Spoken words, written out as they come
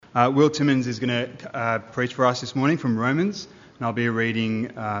Will Timmins is going to preach for us this morning from Romans, and I'll be reading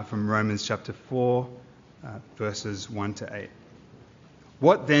from Romans chapter 4, verses 1 to 8.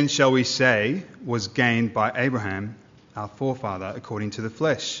 What then shall we say was gained by Abraham, our forefather, according to the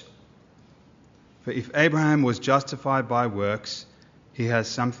flesh? For if Abraham was justified by works, he has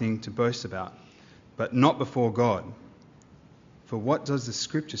something to boast about, but not before God. For what does the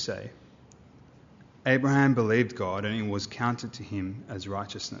Scripture say? Abraham believed God, and it was counted to him as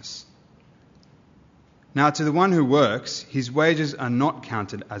righteousness. Now to the one who works, his wages are not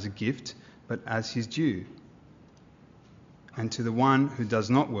counted as a gift, but as his due. And to the one who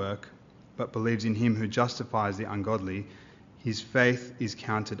does not work, but believes in him who justifies the ungodly, his faith is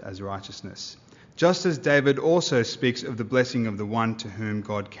counted as righteousness. Just as David also speaks of the blessing of the one to whom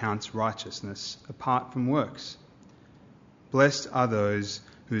God counts righteousness, apart from works. Blessed are those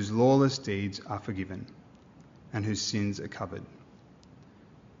whose lawless deeds are forgiven, and whose sins are covered.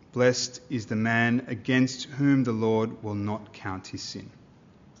 Blessed is the man against whom the Lord will not count his sin.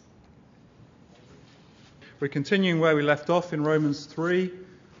 We're continuing where we left off in Romans 3,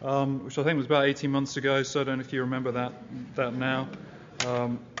 which I think was about 18 months ago, so I don't know if you remember that now.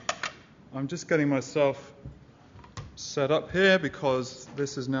 I'm just getting myself set up here because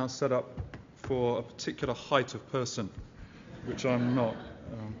this is now set up for a particular height of person, which I'm not.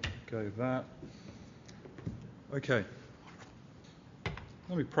 Go that. Okay.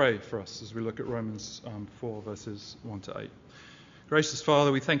 Let me pray for us as we look at Romans 4, verses 1 to 8. Gracious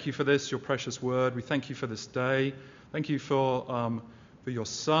Father, we thank you for this, your precious word. We thank you for this day. Thank you for your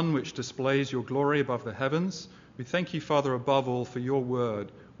Son, which displays your glory above the heavens. We thank you, Father, above all, for your word,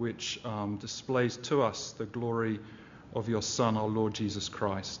 which displays to us the glory of your Son, our Lord Jesus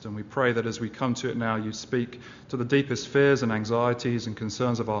Christ. And we pray that as we come to it now, you speak to the deepest fears and anxieties and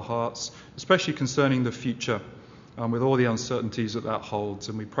concerns of our hearts, especially concerning the future, with all the uncertainties that holds.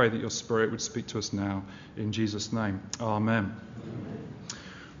 And we pray that your Spirit would speak to us now, in Jesus' name. Amen.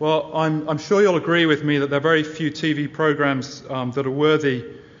 Well, I'm sure you'll agree with me that there are very few TV programs that are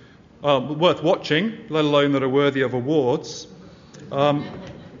worth watching, let alone that are worthy of awards.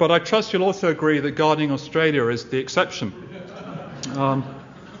 But I trust you'll also agree that Gardening Australia is the exception.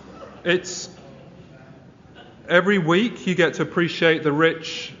 It's every week you get to appreciate the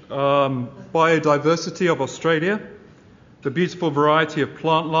rich biodiversity of Australia, the beautiful variety of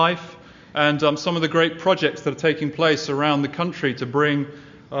plant life, and some of the great projects that are taking place around the country to bring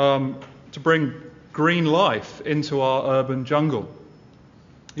green life into our urban jungle.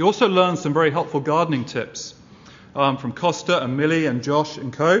 You also learn some very helpful gardening tips from Costa and Millie and Josh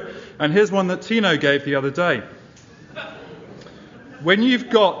and co. And here's one that Tino gave the other day. When you've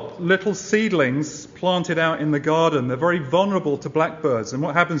got little seedlings planted out in the garden, they're very vulnerable to blackbirds. And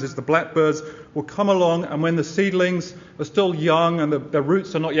what happens is the blackbirds will come along, and when the seedlings are still young and their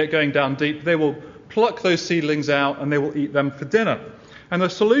roots are not yet going down deep, they will pluck those seedlings out and they will eat them for dinner. And the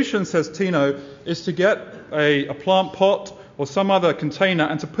solution, says Tino, is to get a plant pot or some other container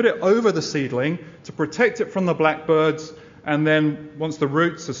and to put it over the seedling to protect it from the blackbirds, and then once the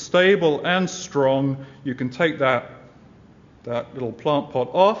roots are stable and strong, you can take that little plant pot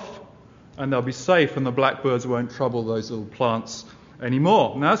off and they'll be safe and the blackbirds won't trouble those little plants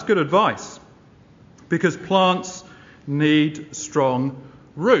anymore. Now that's good advice, because plants need strong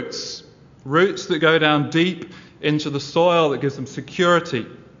roots that go down deep into the soil, that gives them security.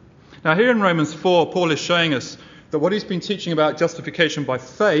 Now here in Romans 4, Paul is showing us that what he's been teaching about justification by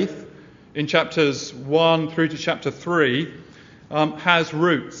faith in chapters 1 through to chapter 3 has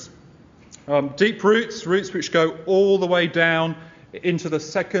roots. Deep roots which go all the way down into the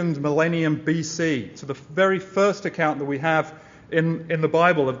 2nd millennium BC, to the very first account that we have in the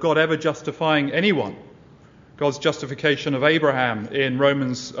Bible of God ever justifying anyone. God's justification of Abraham in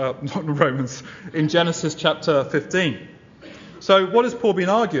in Genesis chapter 15. So what has Paul been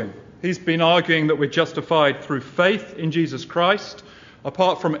arguing? He's been arguing that we're justified through faith in Jesus Christ,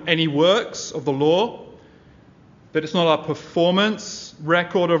 apart from any works of the law, that it's not our performance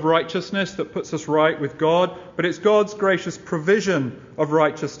record of righteousness that puts us right with God, but it's God's gracious provision of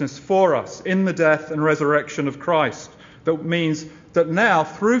righteousness for us in the death and resurrection of Christ. That means that now,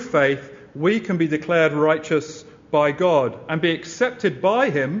 through faith, we can be declared righteous by God and be accepted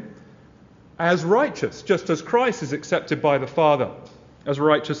by him as righteous, just as Christ is accepted by the Father as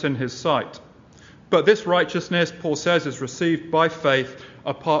righteous in his sight. But this righteousness, Paul says, is received by faith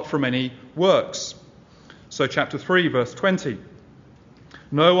apart from any works. So chapter 3, verse 20.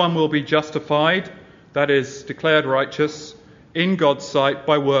 No one will be justified, that is, declared righteous, in God's sight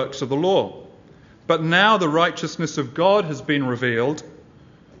by works of the law. But now the righteousness of God has been revealed.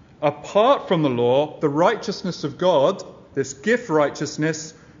 Apart from the law, the righteousness of God, this gift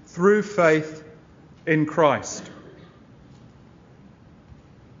righteousness, through faith in Christ.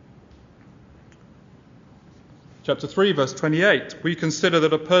 Chapter 3, verse 28, we consider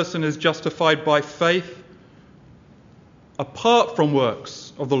that a person is justified by faith apart from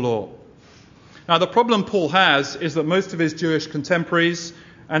works of the law. Now, the problem Paul has is that most of his Jewish contemporaries,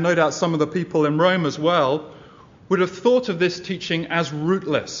 and no doubt some of the people in Rome as well, would have thought of this teaching as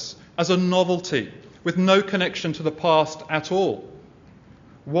rootless, as a novelty, with no connection to the past at all.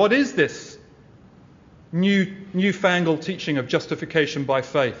 What is this newfangled teaching of justification by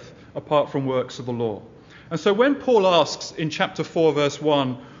faith apart from works of the law? And so when Paul asks in chapter 4, verse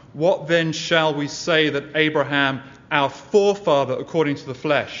 1, what then shall we say that Abraham, our forefather according to the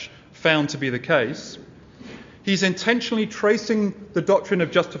flesh, found to be the case, he's intentionally tracing the doctrine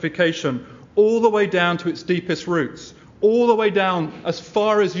of justification all the way down to its deepest roots, all the way down as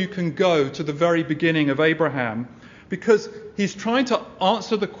far as you can go to the very beginning of Abraham, because he's trying to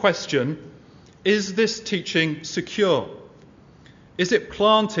answer the question, is this teaching secure? Is it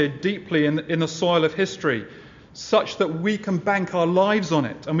planted deeply in the soil of history, such that we can bank our lives on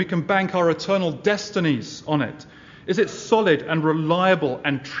it and we can bank our eternal destinies on it? Is it solid and reliable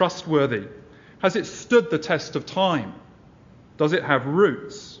and trustworthy? Has it stood the test of time? Does it have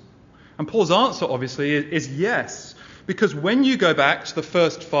roots? And Paul's answer, obviously, is yes, because when you go back to the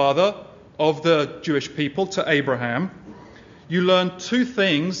first father of the Jewish people, to Abraham, you learn two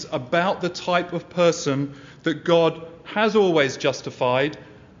things about the type of person that God has always justified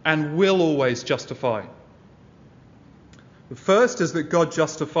and will always justify. The first is that God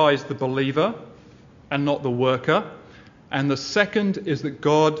justifies the believer and not the worker. And the second is that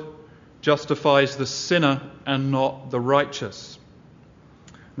God justifies the sinner and not the righteous.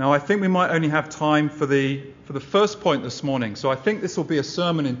 Now, I think we might only have time for the first point this morning. So I think this will be a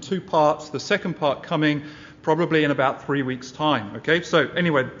sermon in two parts, the second part coming probably in about 3 weeks' time. Okay, so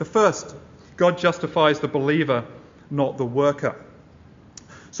anyway, the first, God justifies the believer, not the worker.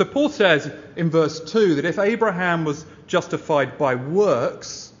 So Paul says in verse 2 that if Abraham was justified by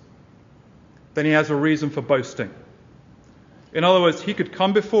works, then he has a reason for boasting. In other words, he could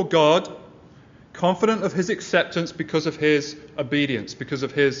come before God confident of his acceptance because of his obedience, because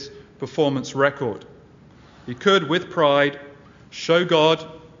of his performance record. He could, with pride, show God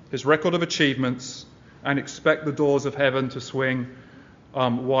his record of achievements and expect the doors of heaven to swing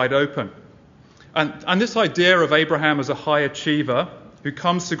wide open. And this idea of Abraham as a high achiever who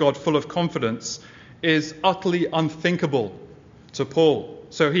comes to God full of confidence is utterly unthinkable to Paul.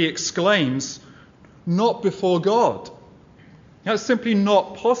 So he exclaims, not before God. That's simply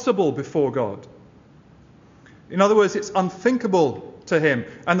not possible before God. In other words, it's unthinkable to him.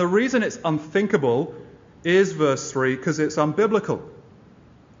 And the reason it's unthinkable is, verse 3, because it's unbiblical.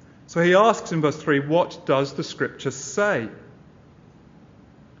 So he asks in verse 3, what does the Scripture say?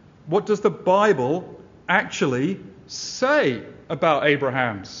 What does the Bible actually say about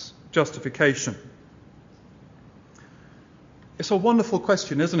Abraham's justification? It's a wonderful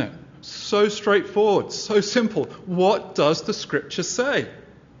question, isn't it? So straightforward, so simple. What does the Scripture say?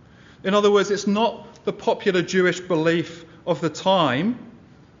 In other words, it's not the popular Jewish belief of the time,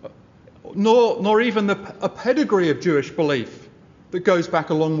 nor even a pedigree of Jewish belief that goes back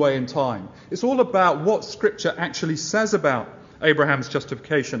a long way in time. It's all about what Scripture actually says about Abraham's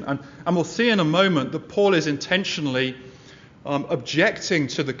justification. And we'll see in a moment that Paul is intentionally objecting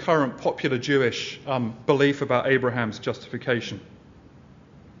to the current popular Jewish belief about Abraham's justification.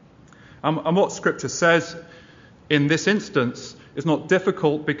 And what Scripture says in this instance is not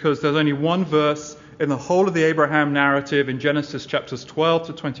difficult because there's only one verse in the whole of the Abraham narrative in Genesis chapters 12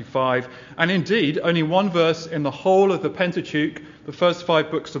 to 25, and indeed only one verse in the whole of the Pentateuch, the first 5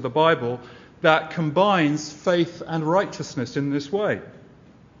 books of the Bible, that combines faith and righteousness in this way.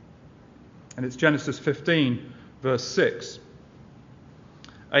 And it's Genesis 15, verse 6.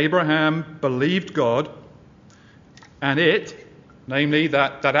 Abraham believed God, and it, namely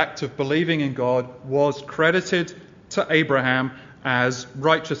that act of believing in God, was credited to Abraham as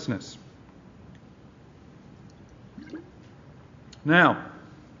righteousness. Now,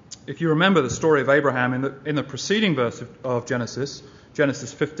 if you remember the story of Abraham in the preceding verse of Genesis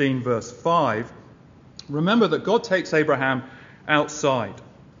 15, verse 5, remember that God takes Abraham outside.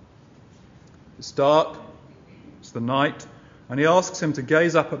 It's dark, it's the night, and he asks him to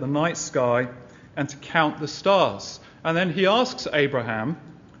gaze up at the night sky and to count the stars. And then he asks Abraham,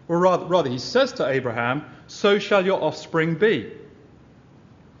 or rather he says to Abraham, so shall your offspring be.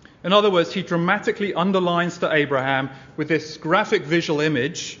 In other words, he dramatically underlines to Abraham with this graphic visual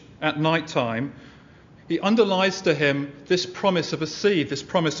image at night time, he underlines to him this promise of a seed, this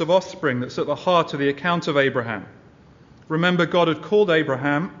promise of offspring that's at the heart of the account of Abraham. Remember, God had called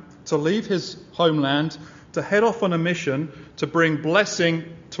Abraham to leave his homeland, to head off on a mission to bring blessing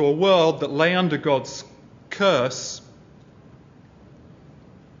to a world that lay under God's curse,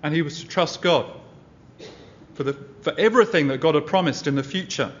 and he was to trust God for everything that God had promised in the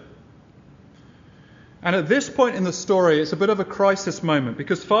future. And at this point in the story, it's a bit of a crisis moment,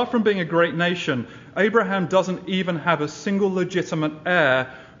 because far from being a great nation, Abraham doesn't even have a single legitimate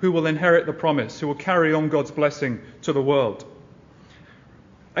heir who will inherit the promise, who will carry on God's blessing to the world.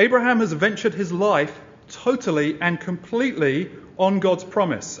 Abraham has ventured his life totally and completely on God's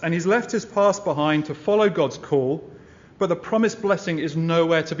promise, and he's left his past behind to follow God's call, but the promised blessing is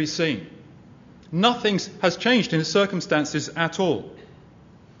nowhere to be seen. Nothing has changed in his circumstances at all.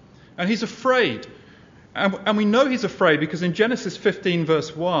 And he's afraid. And we know he's afraid because in Genesis 15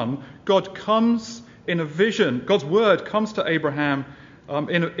 verse 1, God comes in a vision. God's word comes to Abraham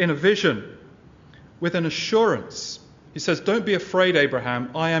in a vision with an assurance. He says, "Don't be afraid,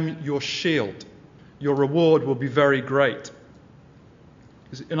 Abraham. I am your shield. Your reward will be very great."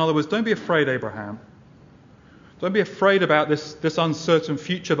 In other words, don't be afraid, Abraham. Don't be afraid about this uncertain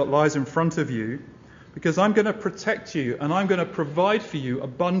future that lies in front of you, because I'm going to protect you and I'm going to provide for you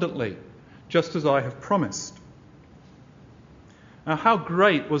abundantly, just as I have promised. Now, how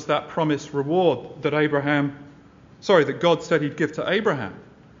great was that promised reward that God said he'd give to Abraham?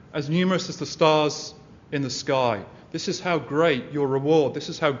 As numerous as the stars in the sky. This is how great your reward, this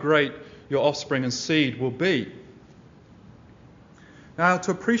is how great your offspring and seed will be. Now,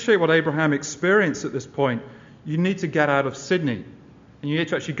 to appreciate what Abraham experienced at this point, you need to get out of Sydney. And you need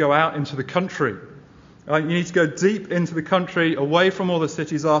to actually go out into the country. You need to go deep into the country, away from all the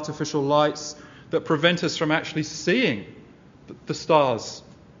city's artificial lights that prevent us from actually seeing the stars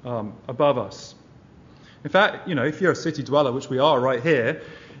above us. In fact, if you're a city dweller, which we are right here,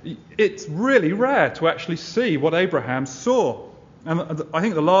 it's really rare to actually see what Abraham saw. And I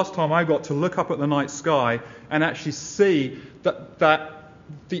think the last time I got to look up at the night sky and actually see that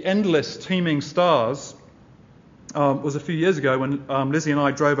the endless teeming stars was a few years ago when Lizzie and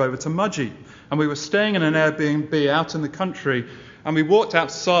I drove over to Mudgee. And we were staying in an Airbnb out in the country, and we walked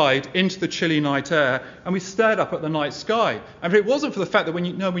outside into the chilly night air, and we stared up at the night sky. And if it wasn't for the fact that when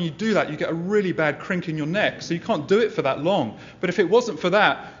you do that, you get a really bad crink in your neck, so you can't do it for that long. But if it wasn't for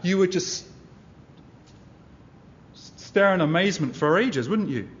that, you would just stare in amazement for ages, wouldn't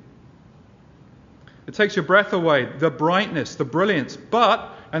you? It takes your breath away, the brightness, the brilliance,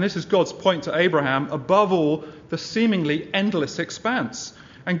 but, and this is God's point to Abraham, above all, the seemingly endless expanse.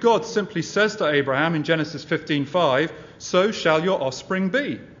 And God simply says to Abraham in Genesis 15:5, "So shall your offspring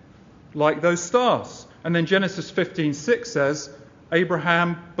be, like those stars." And then Genesis 15:6 says,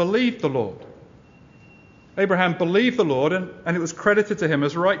 Abraham believed the Lord. Abraham believed the Lord, and it was credited to him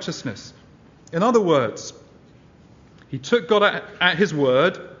as righteousness. In other words, he took God at his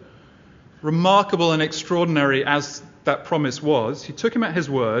word, remarkable and extraordinary as that promise was. He took him at his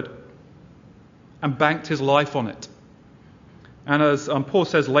word and banked his life on it. And as Paul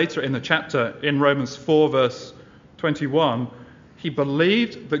says later in the chapter, in Romans 4 verse 21, he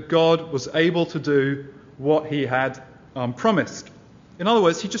believed that God was able to do what he had promised. In other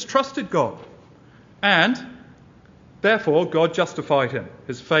words, he just trusted God. And therefore, God justified him.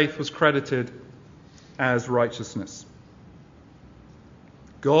 His faith was credited as righteousness.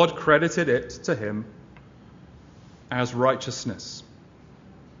 God credited it to him as righteousness.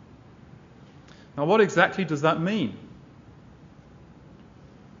 Now, what exactly does that mean?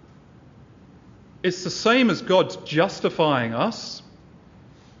 It's the same as God justifying us.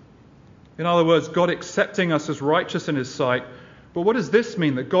 In other words, God accepting us as righteous in his sight. But what does this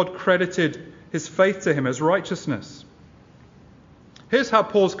mean, that God credited his faith to him as righteousness? Here's how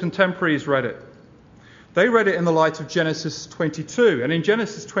Paul's contemporaries read it. They read it in the light of Genesis 22. And in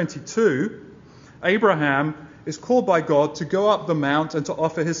Genesis 22, Abraham is called by God to go up the mount and to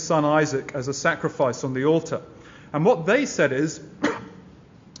offer his son Isaac as a sacrifice on the altar. And what they said is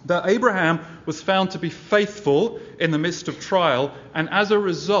that Abraham was found to be faithful in the midst of trial, and as a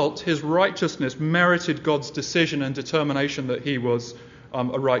result, his righteousness merited God's decision and determination that he was a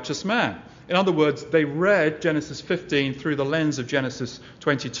righteous man. In other words, they read Genesis 15 through the lens of Genesis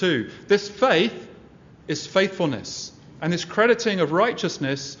 22. This faith is faithfulness, and this crediting of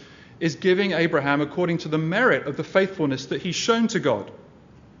righteousness is giving Abraham according to the merit of the faithfulness that he's shown to God.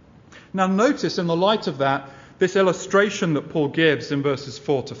 Now notice in the light of that, this illustration that Paul gives in verses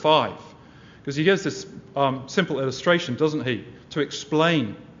 4 to 5. Because he gives this simple illustration, doesn't he, to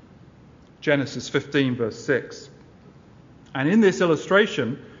explain Genesis 15 verse 6. And in this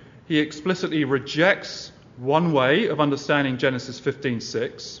illustration, he explicitly rejects one way of understanding Genesis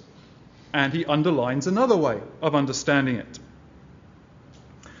 15:6, and he underlines another way of understanding it.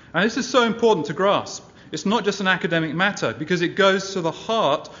 And this is so important to grasp. It's not just an academic matter, because it goes to the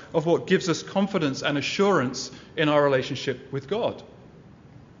heart of what gives us confidence and assurance in our relationship with God.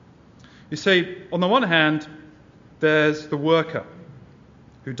 You see, on the one hand, there's the worker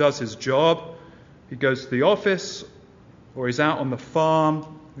who does his job. He goes to the office, or he's out on the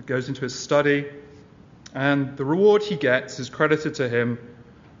farm, he goes into his study, and the reward he gets is credited to him.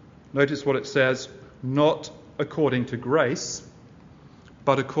 Notice what it says, not according to grace,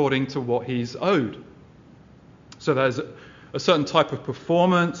 but according to what he's owed. So there's a certain type of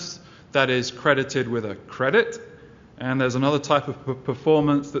performance that is credited with a credit, and there's another type of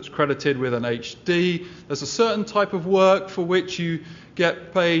performance that's credited with an HD. There's a certain type of work for which you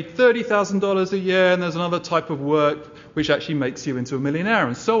get paid $30,000 a year, and there's another type of work which actually makes you into a millionaire,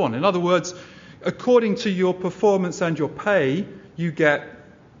 and so on. In other words, according to your performance and your pay, you get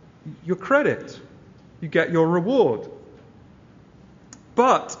your credit. You get your reward.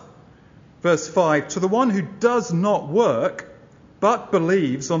 But, verse 5, to the one who does not work, but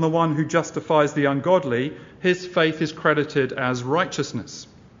believes on the one who justifies the ungodly, his faith is credited as righteousness.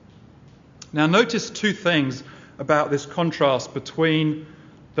 Now notice two things about this contrast between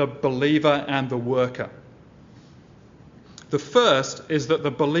the believer and the worker. The first is that the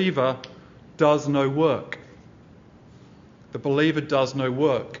believer does no work. The believer does no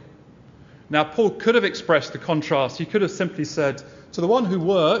work. Now Paul could have expressed the contrast. He could have simply said, to the one who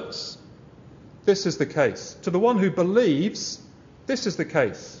works, this is the case. To the one who believes, this is the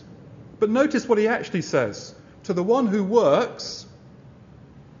case. But notice what he actually says. To the one who works,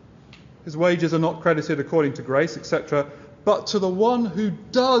 his wages are not credited according to grace, etc. But to the one who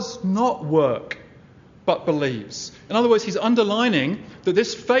does not work, but believes. In other words, he's underlining that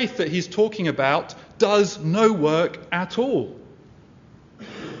this faith that he's talking about does no work at all.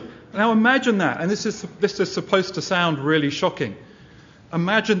 Now imagine that, and this is supposed to sound really shocking.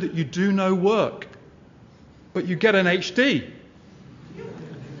 Imagine that you do no work, but you get an HD.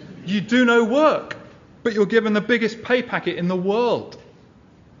 You do no work, but you're given the biggest pay packet in the world.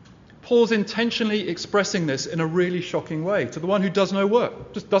 Paul's intentionally expressing this in a really shocking way. To the one who does no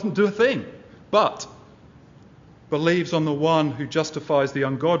work, just doesn't do a thing, but believes on the one who justifies the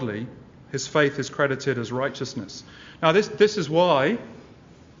ungodly, his faith is credited as righteousness. Now this is why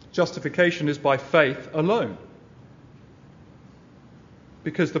justification is by faith alone.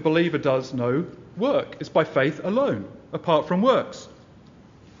 Because the believer does no work. It's by faith alone, apart from works.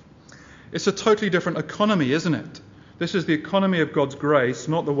 It's a totally different economy, isn't it? This is the economy of God's grace,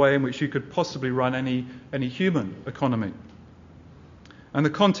 not the way in which you could possibly run any human economy. And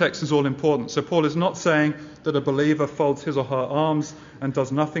the context is all important. So Paul is not saying that a believer folds his or her arms and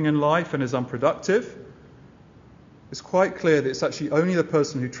does nothing in life and is unproductive. It's quite clear that it's actually only the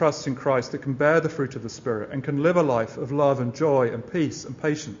person who trusts in Christ that can bear the fruit of the Spirit and can live a life of love and joy and peace and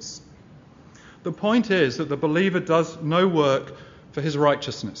patience. The point is that the believer does no work for his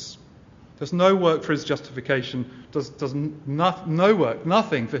righteousness, does no work for his justification, does no work,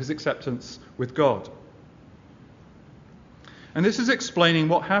 nothing for his acceptance with God. And this is explaining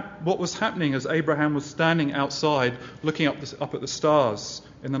what was happening as Abraham was standing outside looking up at the stars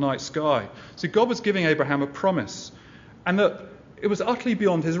in the night sky. See, God was giving Abraham a promise, and that it was utterly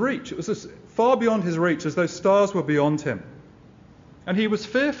beyond his reach. It was as far beyond his reach as those stars were beyond him. And he was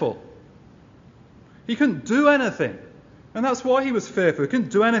fearful. He couldn't do anything. And that's why he was fearful. He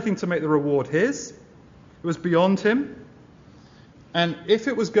couldn't do anything to make the reward his. It was beyond him. And if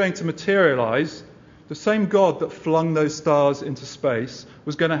it was going to materialize, the same God that flung those stars into space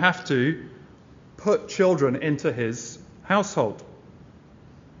was going to have to put children into his household.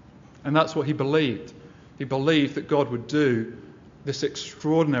 And that's what he believed. He believed that God would do this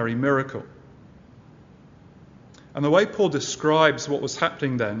extraordinary miracle. And the way Paul describes what was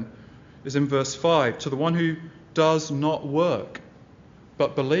happening then is in verse 5. To the one who does not work,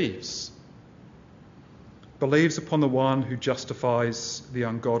 but believes. Believes upon the one who justifies the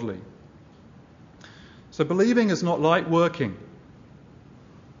ungodly. So believing is not like working.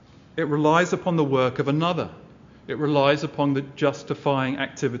 It relies upon the work of another. It relies upon the justifying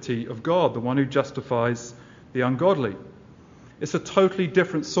activity of God, the one who justifies the ungodly. It's a totally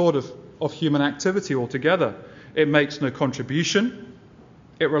different sort of human activity altogether. It makes no contribution.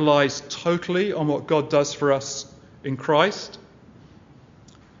 It relies totally on what God does for us in Christ.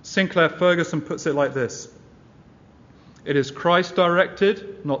 Sinclair Ferguson puts it like this. It is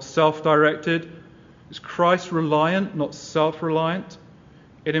Christ-directed, not self-directed. It's Christ-reliant, not self-reliant.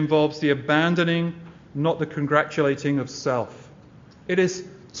 It involves the abandoning, not the congratulating of self. It is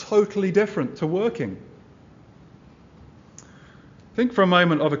totally different to working. Think for a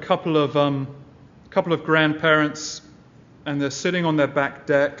moment of a couple of grandparents, and they're sitting on their back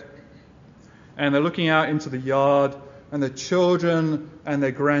deck, and they're looking out into the yard, and their children and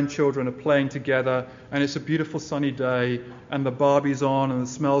their grandchildren are playing together, and it's a beautiful sunny day, and the Barbie's on, and the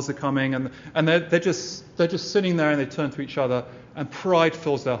smells are coming, and they're just sitting there, and they turn to each other, and pride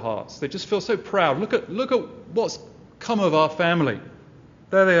fills their hearts. They just feel so proud. Look at what's come of our family.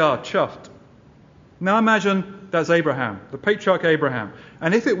 There they are, chuffed. Now imagine that's Abraham, the patriarch Abraham,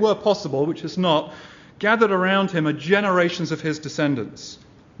 and if it were possible, which it's not, gathered around him are generations of his descendants,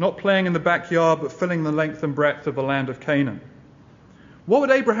 not playing in the backyard, but filling the length and breadth of the land of Canaan. What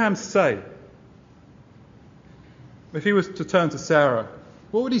would Abraham say? If he was to turn to Sarah,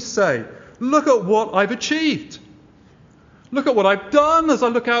 what would he say? Look at what I've achieved. Look at what I've done as I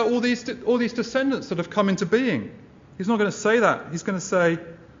look out all these descendants that have come into being. He's not going to say that. He's going to say,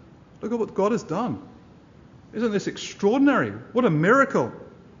 look at what God has done. Isn't this extraordinary? What a miracle.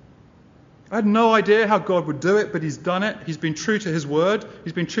 I had no idea how God would do it, but he's done it. He's been true to his word.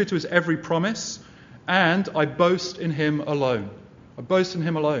 He's been true to his every promise. And I boast in him alone. I boast in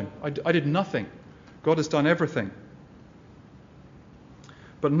him alone. I did nothing. God has done everything.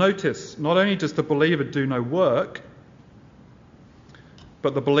 But notice, not only does the believer do no work,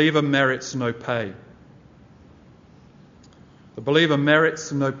 but the believer merits no pay. The believer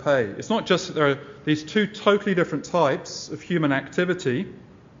merits no pay. It's not just that there are these two totally different types of human activity,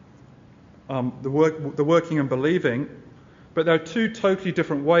 the working and believing, but there are two totally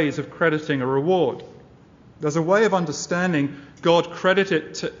different ways of crediting a reward. There's a way of understanding God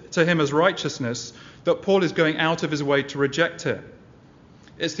credited to him as righteousness that Paul is going out of his way to reject here.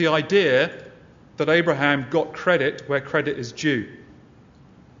 It's the idea that Abraham got credit where credit is due.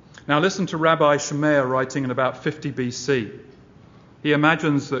 Now listen to Rabbi Shemaiah writing in about 50 BC. He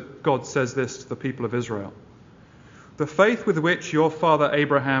imagines that God says this to the people of Israel. The faith with which your father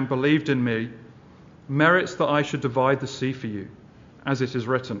Abraham believed in me merits that I should divide the sea for you, as it is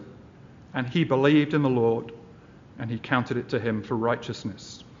written. And he believed in the Lord, and he counted it to him for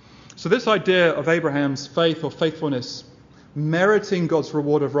righteousness. So this idea of Abraham's faith or faithfulness meriting God's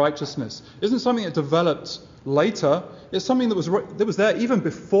reward of righteousness isn't something that developed later. It's something that was there even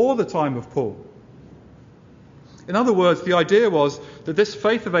before the time of Paul. In other words, the idea was that this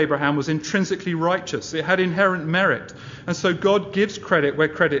faith of Abraham was intrinsically righteous. It had inherent merit. And so God gives credit where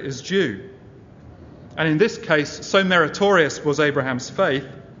credit is due. And in this case, so meritorious was Abraham's faith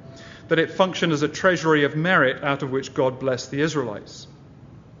that it functioned as a treasury of merit out of which God blessed the Israelites.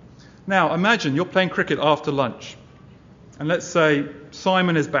 Now, imagine you're playing cricket after lunch. And let's say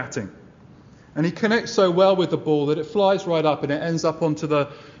Simon is batting. And he connects so well with the ball that it flies right up and it ends up onto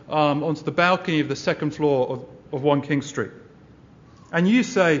the balcony of the second floor of 1 King Street. And you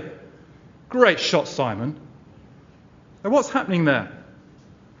say, great shot, Simon. Now what's happening there?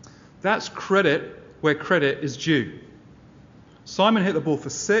 That's credit where credit is due. Simon hit the ball for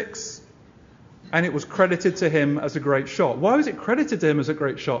 6, and it was credited to him as a great shot. Why was it credited to him as a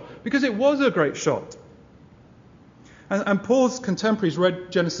great shot? Because it was a great shot. And Paul's contemporaries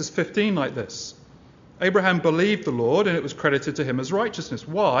read Genesis 15 like this. Abraham believed the Lord, and it was credited to him as righteousness.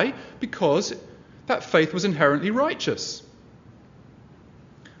 Why? Because that faith was inherently righteous.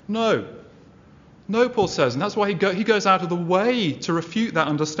 No, Paul says, and that's why he goes out of the way to refute that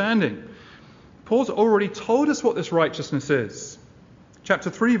understanding. Paul's already told us what this righteousness is. Chapter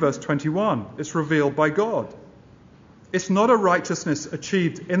 3, verse 21, it's revealed by God. It's not a righteousness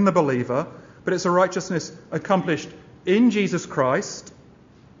achieved in the believer, but it's a righteousness accomplished in Jesus Christ,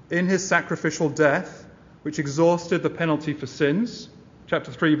 in his sacrificial death, which exhausted the penalty for sins,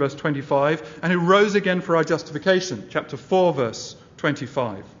 chapter 3, verse 25, and who rose again for our justification, chapter 4, verse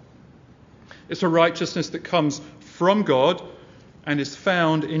 25. It's a righteousness that comes from God and is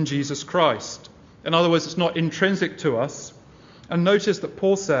found in Jesus Christ. In other words, it's not intrinsic to us. And notice that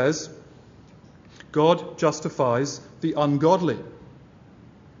Paul says, God justifies the ungodly.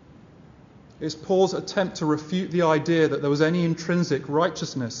 It's Paul's attempt to refute the idea that there was any intrinsic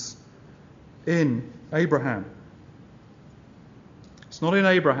righteousness in Abraham. It's not in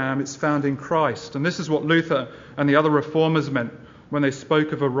Abraham, it's found in Christ. And this is what Luther and the other reformers meant when they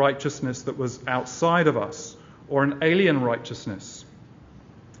spoke of a righteousness that was outside of us, or an alien righteousness.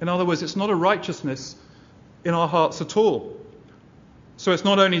 In other words, it's not a righteousness in our hearts at all. So it's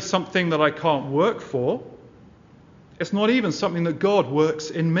not only something that I can't work for, it's not even something that God works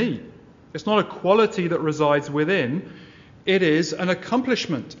in me. It's not a quality that resides within. It is an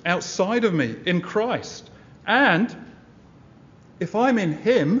accomplishment outside of me in Christ. And if I'm in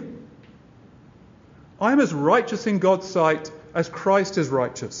him, I'm as righteous in God's sight as Christ is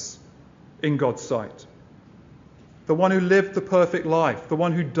righteous in God's sight. The one who lived the perfect life, the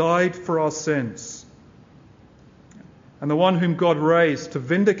one who died for our sins. and the one whom God raised to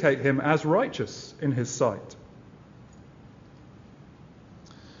vindicate him as righteous in his sight.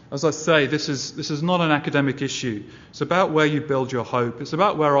 As I say, this is not an academic issue. It's about where you build your hope. It's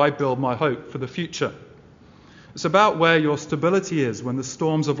about where I build my hope for the future. It's about where your stability is when the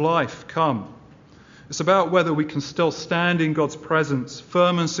storms of life come. It's about whether we can still stand in God's presence,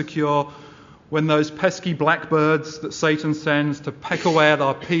 firm and secure, when those pesky blackbirds that Satan sends to peck away at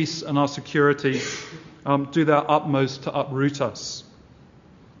our peace and our security do their utmost to uproot us.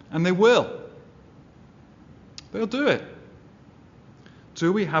 And they will. They'll do it.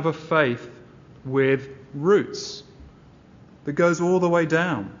 Do we have a faith with roots that goes all the way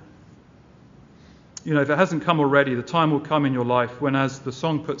down? You know, if it hasn't come already, the time will come in your life when, as the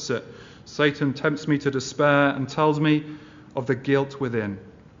song puts it, Satan tempts me to despair and tells me of the guilt within.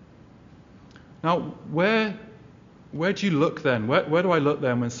 Now, where do you look then? Where do I look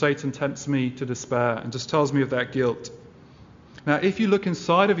then when Satan tempts me to despair and just tells me of that guilt? Now, if you look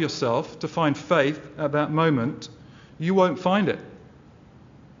inside of yourself to find faith at that moment, you won't find it.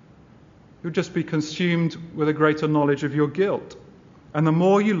 You'll just be consumed with a greater knowledge of your guilt. And the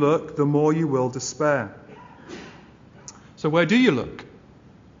more you look, the more you will despair. So where do you look?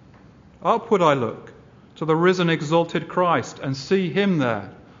 Upward I look, to the risen, exalted Christ, and see him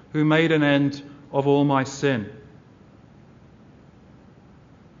there, who made an end of all my sin.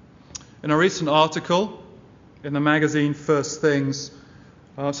 In a recent article in the magazine First Things,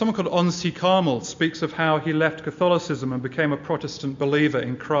 someone called Onsi Carmel speaks of how he left Catholicism and became a Protestant believer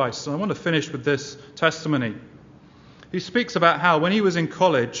in Christ. And I want to finish with this testimony. He speaks about how when he was in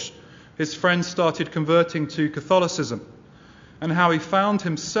college, his friends started converting to Catholicism, and how he found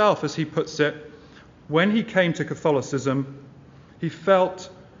himself, as he puts it, when he came to Catholicism, he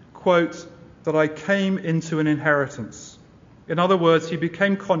felt, quote, that I came into an inheritance. In other words, he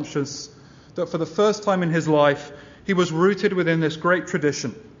became conscious that for the first time in his life, he was rooted within this great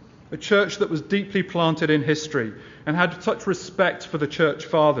tradition, a church that was deeply planted in history and had such respect for the church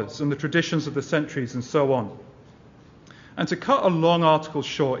fathers and the traditions of the centuries and so on. And to cut a long article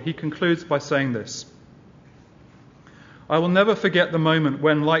short, he concludes by saying this: I will never forget the moment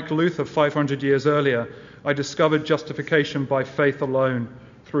when, like Luther 500 years earlier, I discovered justification by faith alone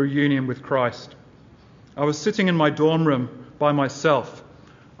through union with Christ. I was sitting in my dorm room by myself.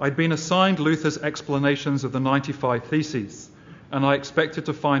 I'd been assigned Luther's explanations of the 95 Theses, and I expected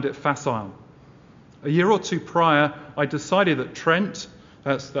to find it facile. A year or two prior, I decided that Trent,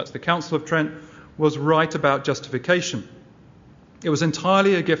 that's the Council of Trent, was right about justification. It was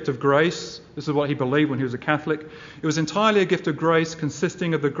entirely a gift of grace. This is what he believed when he was a Catholic. It was entirely a gift of grace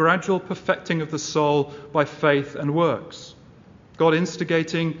consisting of the gradual perfecting of the soul by faith and works. God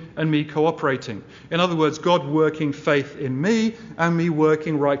instigating and me cooperating. In other words, God working faith in me and me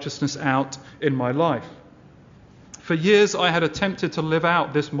working righteousness out in my life. For years I had attempted to live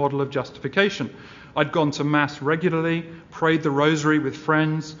out this model of justification. I'd gone to Mass regularly, prayed the Rosary with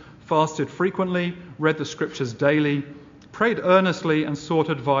friends, fasted frequently, read the Scriptures daily, prayed earnestly and sought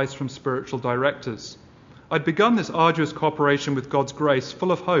advice from spiritual directors. I'd begun this arduous cooperation with God's grace,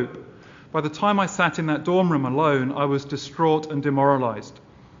 full of hope. By the time I sat in that dorm room alone, I was distraught and demoralized.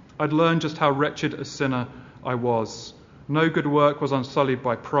 I'd learned just how wretched a sinner I was. No good work was unsullied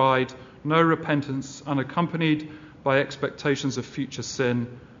by pride, no repentance unaccompanied by expectations of future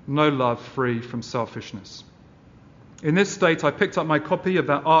sin, no love free from selfishness. In this state, I picked up my copy of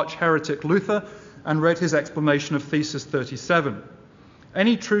that arch-heretic Luther and read his explanation of Thesis 37.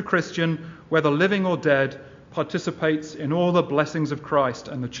 Any true Christian, whether living or dead, participates in all the blessings of Christ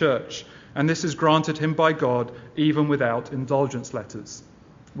and the Church, and this is granted him by God even without indulgence letters.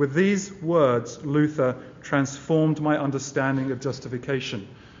 With these words, Luther transformed my understanding of justification.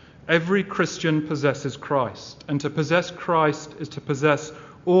 Every Christian possesses Christ, and to possess Christ is to possess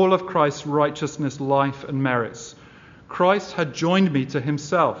all of Christ's righteousness, life, and merits. Christ had joined me to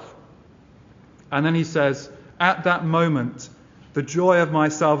himself. And then he says, at that moment, the joy of my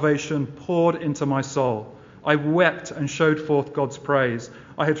salvation poured into my soul. I wept and showed forth God's praise.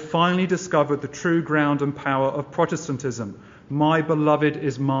 I had finally discovered the true ground and power of Protestantism. My beloved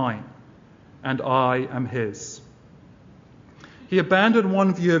is mine, and I am his. He abandoned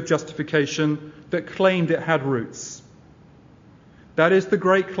one view of justification that claimed it had roots. That is the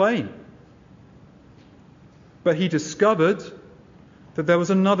great claim. But he discovered that there was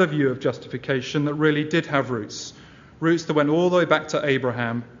another view of justification that really did have roots. Roots that went all the way back to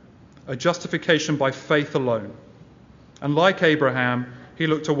Abraham, a justification by faith alone. And like Abraham, he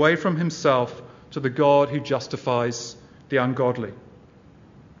looked away from himself to the God who justifies the ungodly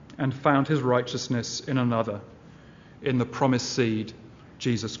and found his righteousness in another, in the promised seed,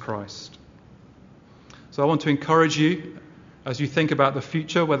 Jesus Christ. So I want to encourage you, as you think about the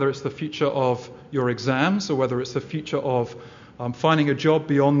future, whether it's the future of your exams or whether it's the future of finding a job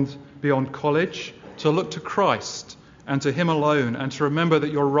beyond college, to look to Christ and to him alone, and to remember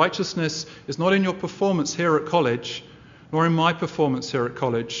that your righteousness is not in your performance here at college, nor in my performance here at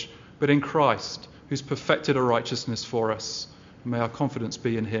college, but in Christ, who's perfected a righteousness for us. May our confidence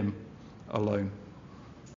be in him alone.